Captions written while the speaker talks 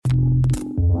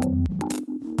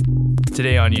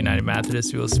Today on United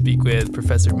Methodist, we will speak with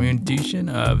Professor Moon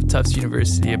Duchin of Tufts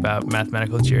University about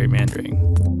mathematical gerrymandering.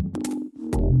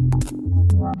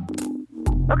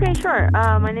 Okay, sure.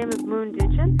 My name is Moon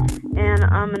Duchin, and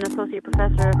I'm an associate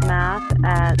professor of math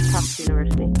at Tufts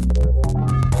University.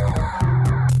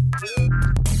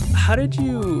 How did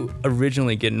you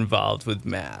originally get involved with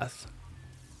math?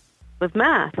 With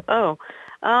math? I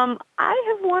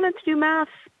have wanted to do math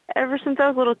ever since I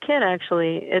was a little kid,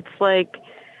 actually. It's like,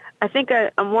 I think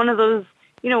I'm one of those,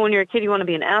 when you're a kid, you want to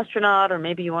be an astronaut or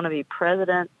maybe you want to be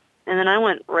president. And then I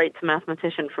went right to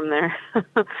mathematician from there.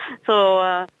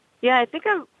 I think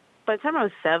by the time I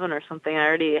was 7 or something, I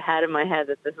already had in my head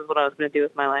that this is what I was going to do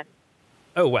with my life.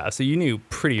 Oh, wow. So you knew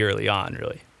pretty early on,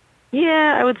 really.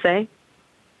 Yeah, I would say.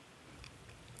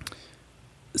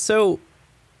 So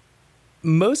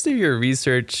most of your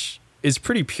research is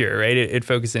pretty pure, right? It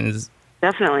focuses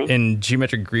definitely in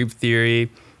geometric group theory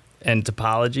and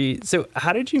topology. So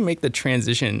how did you make the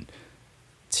transition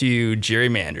to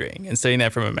gerrymandering and studying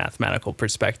that from a mathematical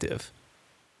perspective?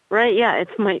 Right, yeah,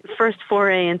 it's my first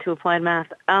foray into applied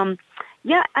math. I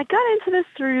got into this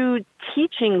through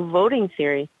teaching voting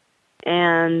theory.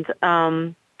 And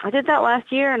I did that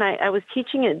last year, and I was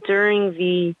teaching it during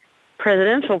the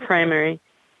presidential primary.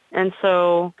 And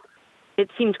so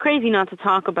it seemed crazy not to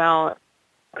talk about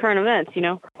current events,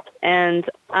 And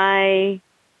I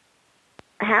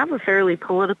have a fairly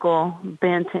political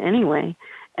bent anyway.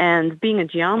 And being a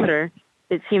geometer,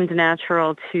 it seemed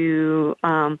natural to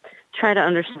try to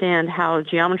understand how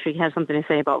geometry has something to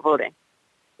say about voting.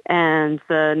 And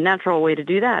the natural way to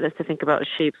do that is to think about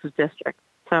shapes of districts.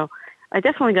 So I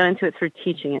definitely got into it through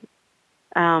teaching it.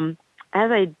 As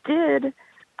I did,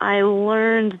 I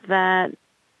learned that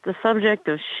the subject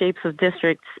of shapes of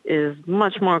districts is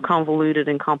much more convoluted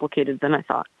and complicated than I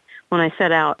thought. When I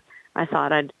set out, I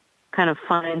thought I'd kind of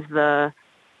find the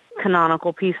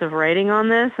canonical piece of writing on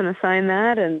this and assign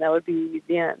that, and that would be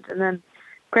the end. And then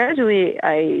gradually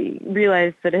I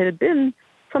realized that it had been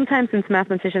some time since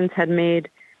mathematicians had made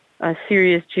a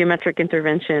serious geometric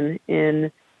intervention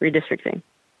in redistricting.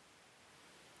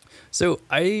 So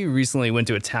I recently went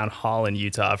to a town hall in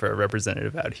Utah for a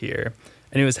representative out here,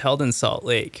 and it was held in Salt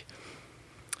Lake.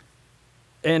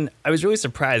 And I was really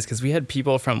surprised because we had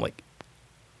people from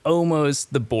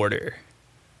almost the border,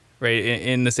 right,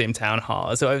 in the same town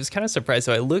hall. So I was kind of surprised.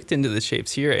 So I looked into the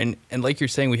shapes here, and like you're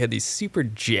saying, we had these super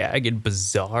jagged,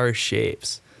 bizarre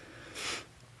shapes.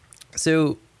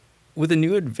 So with the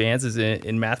new advances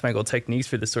in mathematical techniques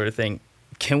for this sort of thing,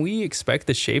 can we expect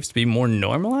the shapes to be more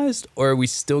normalized, or are we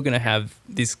still going to have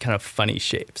these kind of funny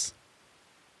shapes?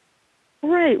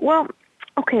 Right. Well,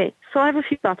 okay. So I have a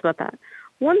few thoughts about that.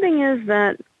 One thing is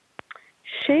that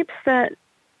shapes that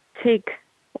take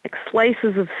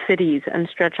slices of cities and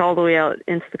stretch all the way out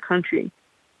into the country,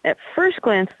 at first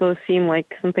glance, those seem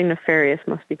like something nefarious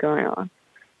must be going on.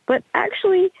 But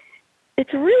actually,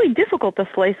 it's really difficult to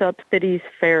slice up cities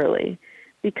fairly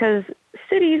because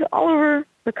cities all over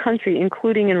the country,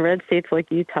 including in red states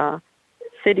like Utah,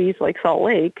 cities like Salt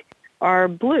Lake, are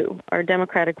blue, are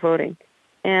Democratic voting.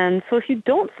 And so if you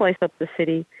don't slice up the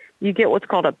city, you get what's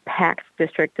called a packed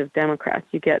district of Democrats.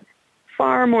 You get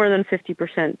far more than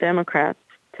 50% Democrats,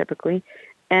 typically,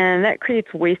 and that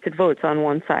creates wasted votes on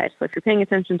one side. So if you're paying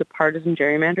attention to partisan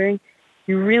gerrymandering,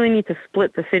 you really need to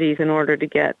split the cities in order to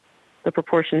get the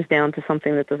proportions down to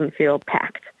something that doesn't feel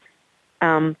packed.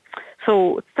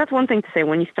 So that's one thing to say.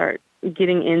 When you start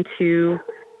getting into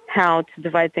how to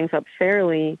divide things up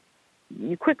fairly,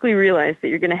 you quickly realize that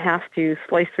you're going to have to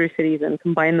slice through cities and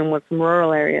combine them with some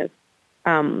rural areas.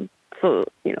 That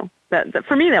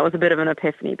for me, that was a bit of an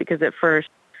epiphany because at first,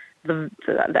 the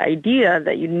idea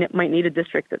that you might need a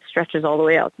district that stretches all the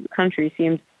way out to the country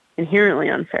seemed inherently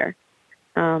unfair.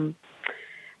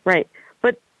 Right.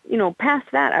 But, past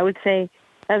that, I would say,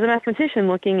 as a mathematician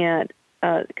looking at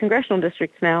congressional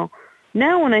districts now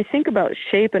when I think about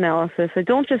shape analysis, I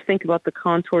don't just think about the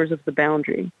contours of the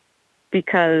boundary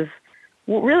because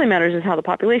what really matters is how the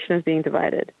population is being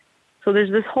divided. So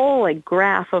there's this whole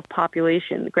graph of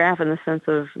population, graph in the sense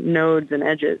of nodes and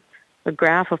edges, a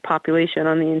graph of population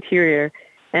on the interior.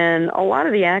 And a lot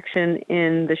of the action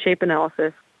in the shape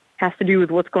analysis has to do with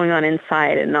what's going on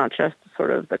inside and not just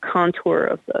sort of the contour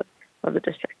of the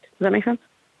district. Does that make sense?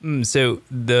 So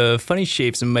the funny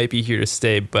shapes might be here to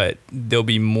stay, but they'll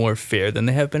be more fair than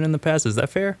they have been in the past. Is that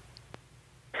fair?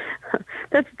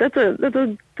 That's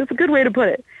a good way to put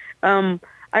it.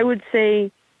 I would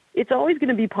say it's always going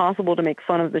to be possible to make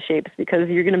fun of the shapes because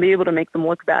you're going to be able to make them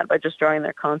look bad by just drawing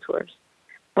their contours.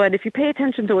 But if you pay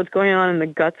attention to what's going on in the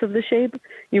guts of the shape,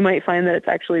 you might find that it's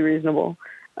actually reasonable.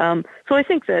 So I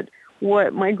think that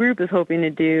what my group is hoping to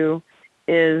do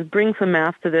is bring some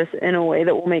math to this in a way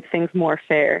that will make things more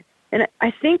fair. And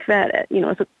I think that,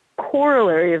 as a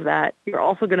corollary of that, you're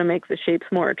also going to make the shapes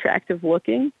more attractive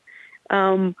looking.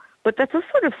 But that's a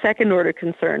sort of second order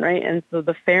concern, right? And so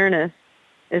the fairness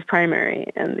is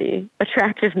primary and the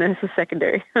attractiveness is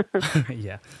secondary.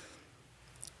 Yeah.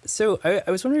 So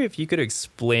I was wondering if you could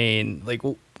explain like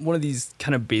one of these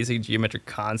kind of basic geometric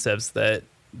concepts that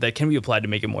can be applied to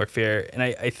make it more fair. And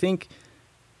I think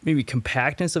maybe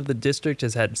compactness of the district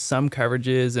has had some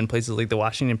coverages in places like the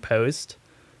Washington Post.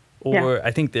 Or yeah.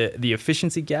 I think the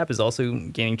efficiency gap is also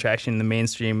gaining traction in the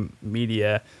mainstream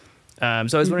media. So I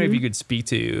was wondering if you could speak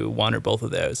to one or both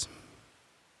of those.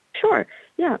 Sure.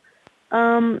 Yeah.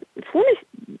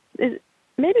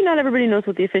 Maybe not everybody knows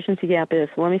what the efficiency gap is,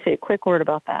 so let me say a quick word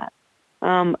about that.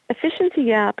 Efficiency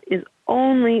gap is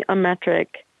only a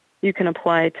metric you can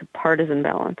apply to partisan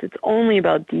balance. It's only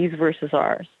about D's versus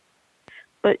R's.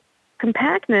 But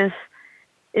compactness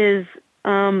is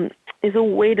a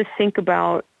way to think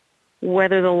about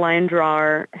whether the line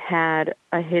drawer had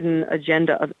a hidden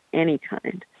agenda of any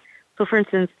kind. So, for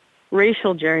instance,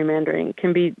 racial gerrymandering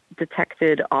can be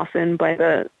detected often by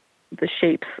the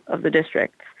shapes of the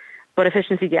districts, but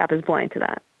efficiency gap is blind to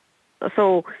that.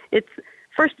 So it's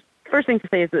first thing to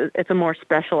say is that it's a more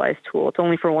specialized tool. It's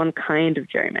only for one kind of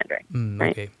gerrymandering,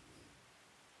 right? Okay.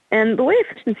 And the way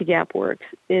efficiency gap works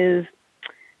is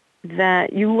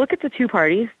that you look at the two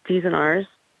parties, D's and R's,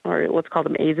 or let's call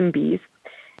them A's and B's,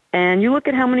 and you look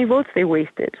at how many votes they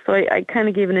wasted. So I kind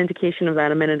of gave an indication of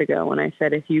that a minute ago when I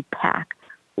said if you pack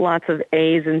lots of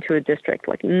A's into a district,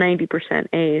 like 90%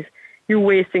 A's, you're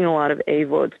wasting a lot of A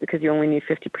votes because you only need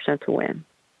 50% to win,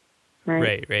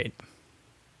 right? Right.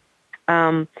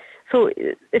 So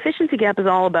efficiency gap is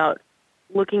all about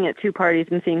looking at two parties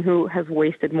and seeing who has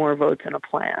wasted more votes in a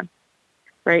plan,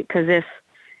 right? Because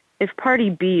if party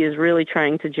B is really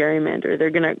trying to gerrymander, they're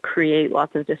going to create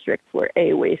lots of districts where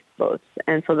A wastes votes,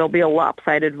 and so there'll be a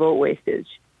lopsided vote wastage.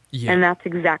 Yeah. And that's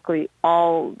exactly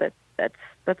all that's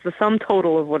the sum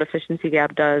total of what efficiency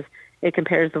gap does. It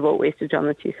compares the vote wastage on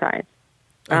the two sides.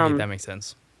 Okay, that makes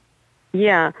sense.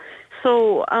 Yeah.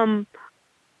 So,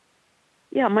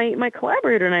 my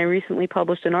collaborator and I recently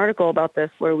published an article about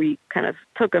this where we kind of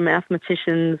took a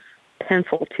mathematician's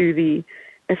pencil to the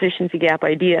efficiency gap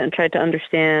idea and tried to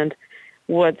understand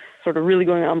what's sort of really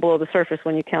going on below the surface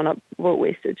when you count up vote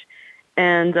wastage.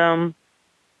 And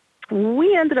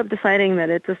we ended up deciding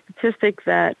that it's a statistic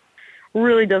that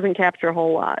really doesn't capture a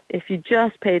whole lot. If you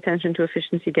just pay attention to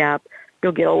efficiency gap,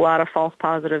 you'll get a lot of false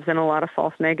positives and a lot of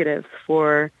false negatives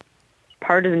for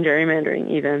partisan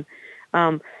gerrymandering even.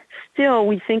 Still,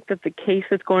 we think that the case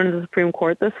that's going to the Supreme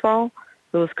Court this fall,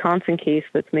 the Wisconsin case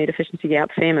that's made efficiency gap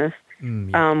famous,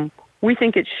 we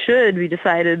think it should be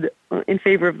decided in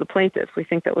favor of the plaintiffs. We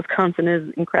think that Wisconsin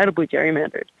is incredibly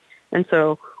gerrymandered. And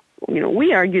so,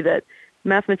 we argue that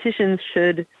mathematicians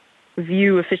should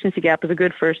view efficiency gap as a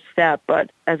good first step,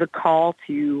 but as a call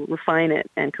to refine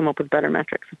it and come up with better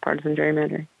metrics of partisan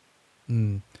gerrymandering.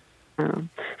 So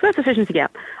that's efficiency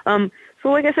gap.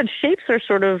 So like I said, shapes are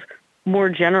sort of more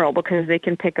general because they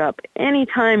can pick up any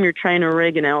time you're trying to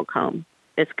rig an outcome.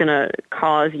 It's going to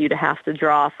cause you to have to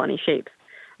draw funny shapes.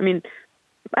 I mean,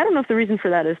 I don't know if the reason for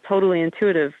that is totally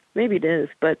intuitive. Maybe it is,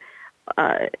 but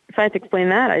if I had to explain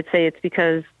that, I'd say it's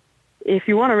because if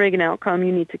you want to rig an outcome,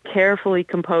 you need to carefully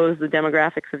compose the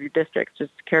demographics of your districts,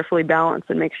 just carefully balance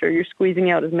and make sure you're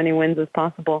squeezing out as many wins as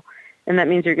possible. And that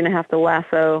means you're going to have to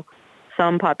lasso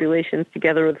some populations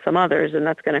together with some others, and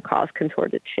that's going to cause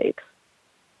contorted shapes.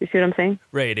 You see what I'm saying?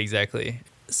 Right, exactly.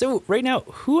 So right now,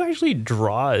 who actually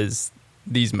draws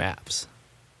these maps?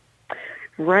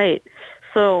 Right.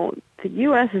 So the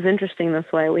U.S. is interesting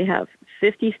this way. We have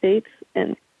 50 states,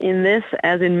 and in this,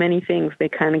 as in many things, they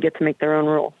kind of get to make their own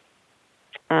rules.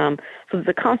 So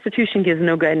the Constitution gives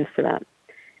no guidance to that.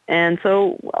 And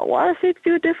so a lot of states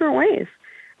do it different ways.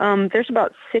 There's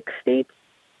about 6 states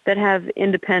that have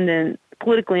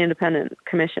politically independent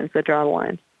commissions that draw the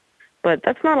lines. But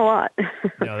that's not a lot.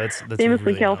 No, that's Famously,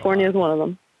 really California is one of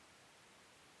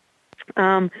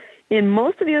them. In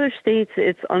most of the other states,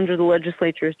 it's under the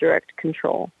legislature's direct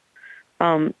control.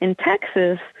 In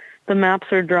Texas, the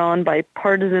maps are drawn by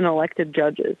partisan elected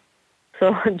judges.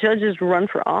 So judges run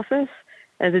for office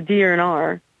as a D or an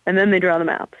R, and then they draw the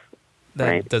maps.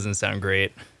 That doesn't sound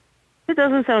great. It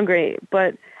doesn't sound great,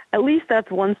 but at least that's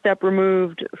one step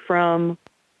removed from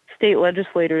state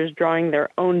legislators drawing their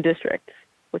own districts,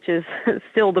 which is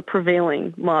still the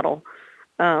prevailing model.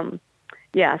 So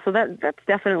that's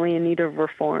definitely in need of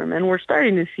reform, and we're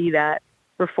starting to see that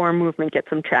reform movement get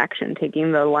some traction,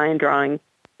 taking the line drawing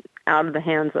out of the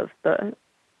hands of the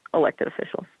elected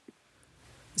officials.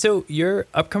 So your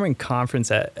upcoming conference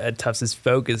at Tufts is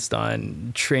focused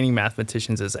on training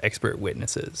mathematicians as expert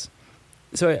witnesses.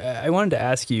 So I wanted to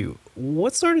ask you,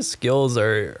 what sort of skills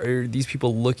are these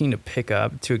people looking to pick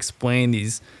up to explain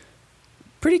these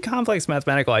pretty complex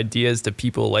mathematical ideas to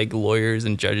people like lawyers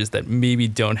and judges that maybe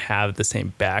don't have the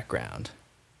same background?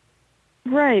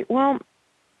 Right. Well,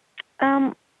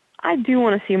 I do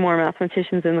want to see more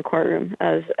mathematicians in the courtroom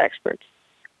as experts.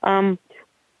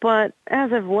 But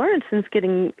as I've learned since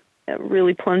getting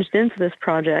really plunged into this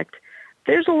project,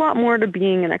 there's a lot more to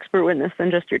being an expert witness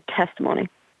than just your testimony.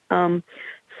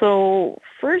 So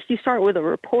first you start with a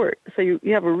report. So you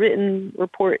have a written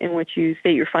report in which you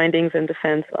state your findings and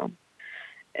defend them.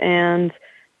 And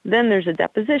then there's a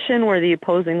deposition where the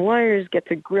opposing lawyers get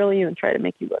to grill you and try to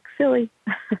make you look silly.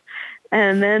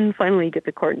 And then finally you get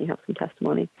to court and you have some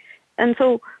testimony. And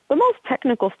so the most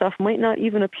technical stuff might not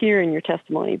even appear in your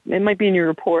testimony. It might be in your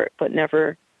report, but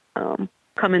never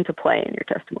come into play in your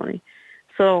testimony.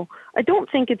 So I don't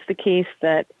think it's the case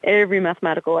that every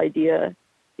mathematical idea,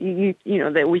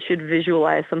 that we should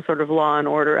visualize some sort of Law and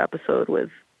Order episode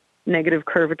with negative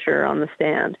curvature on the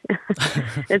stand.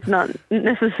 It's not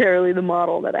necessarily the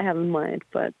model that I have in mind,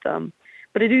 but I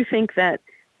do think that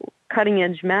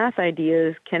cutting-edge math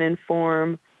ideas can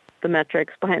inform the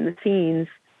metrics behind the scenes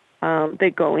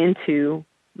that go into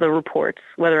the reports,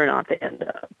 whether or not they end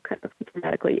up kind of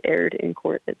dramatically aired in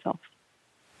court itself.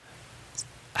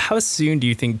 How soon do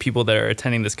you think people that are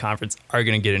attending this conference are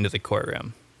going to get into the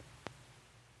courtroom?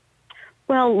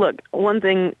 Well, look, one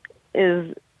thing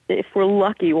is if we're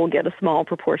lucky, we'll get a small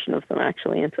proportion of them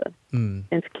actually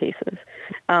into cases.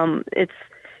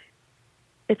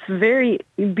 It's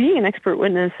being an expert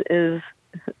witness is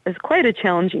quite a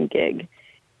challenging gig.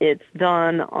 It's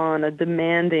done on a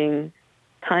demanding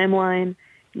timeline.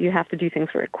 You have to do things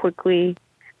very quickly.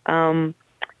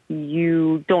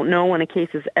 You don't know when a case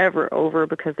is ever over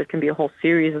because there can be a whole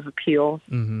series of appeals.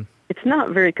 Mm-hmm. It's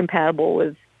not very compatible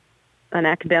with an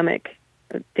academic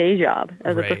day job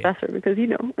as a professor because,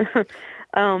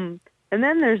 and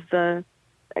then there's the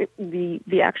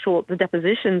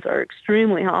depositions are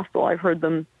extremely hostile. I've heard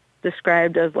them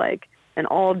described as like an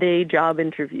all-day job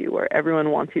interview where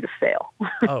everyone wants you to fail.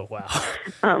 Oh, wow.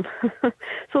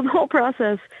 So the whole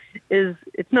process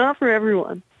it's not for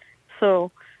everyone.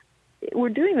 So we're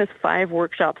doing this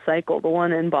 5-workshop cycle. The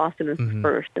one in Boston is the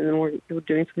first, and then we're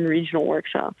doing some regional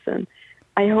workshops. And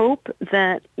I hope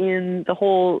that in the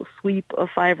whole sweep of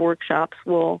 5 workshops,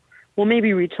 we'll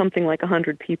maybe reach something like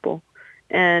 100 people.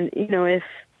 And, if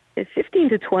 15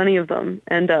 to 20 of them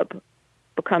end up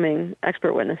becoming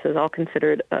expert witnesses, I'll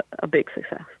consider it a big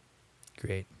success.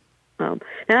 Great. And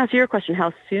as to your question,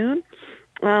 how soon?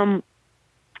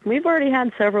 We've already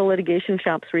had several litigation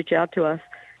shops reach out to us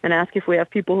and ask if we have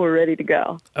people who are ready to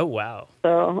go. Oh, wow.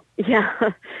 So,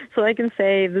 yeah. So I can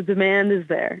say the demand is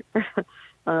there.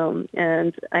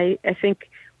 And I think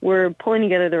we're pulling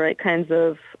together the right kinds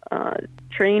of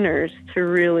trainers to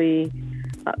really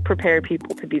prepare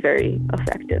people to be very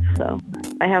effective. So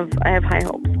I have high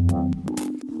hopes.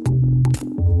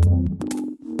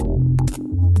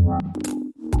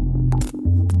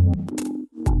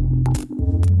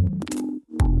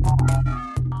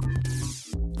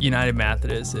 United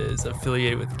Methodist is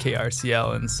affiliated with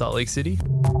KRCL in Salt Lake City.